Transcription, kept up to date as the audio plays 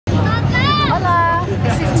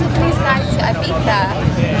Ibiza.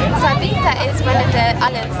 So Ibiza is one of the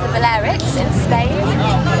islands, the Balearics in Spain.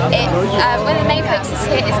 One of the main focuses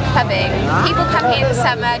here is clubbing. People come here in the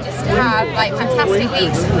summer just to have like fantastic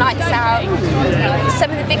weeks, nights out.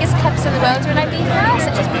 Some of the biggest clubs in the world are in Ibiza,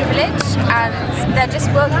 such as Privilege, and they're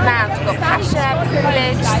just world renowned. You've got Passion,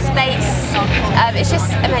 Privilege, Space. It's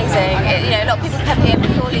just amazing. A lot of people come here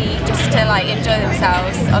purely just to like enjoy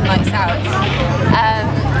themselves on nights out.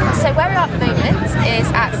 So where we are at the moment is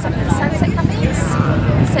at some of the sunset cafes.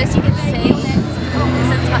 So as you can see, the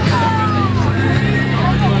sunset.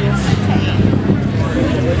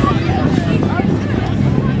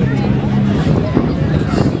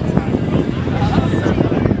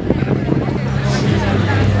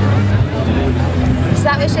 So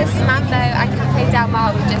that was just Mambo and Cafe Del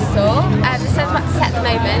Mar we just saw. The sun's about to set at the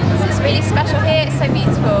moment. It's really special here, it's so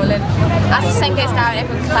beautiful, and as the sun goes down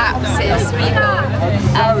everyone claps, it's really cool.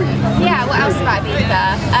 Yeah, what else about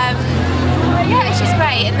Ibiza? Yeah, it's just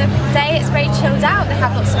great. In the day it's very chilled out, they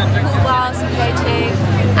have lots of pool bars you can go to,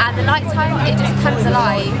 and the night time it just comes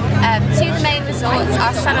alive. Two of the main resorts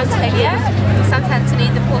are San Antonio,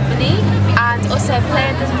 the Portmany, and also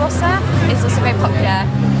Playa del Rosa is also very popular.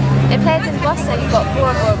 In Playa del Rosa you've got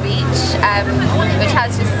Bora Bora Beach, which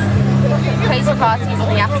has just crazy parties in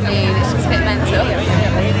the afternoon, it's just a bit mental.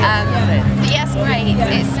 But yeah, it's great,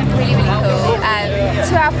 it's really, really cool.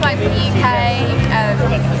 2-hour flight from the UK,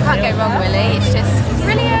 can't go wrong really, it's just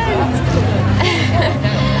brilliant.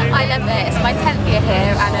 I love it, it's my 10th year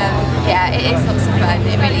here, and yeah, it is lots of fun,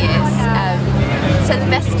 it really is. So the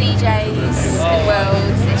best DJs in the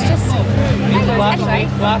world, it's just, anyway,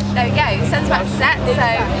 there we go, sun's about to set, so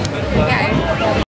there we go.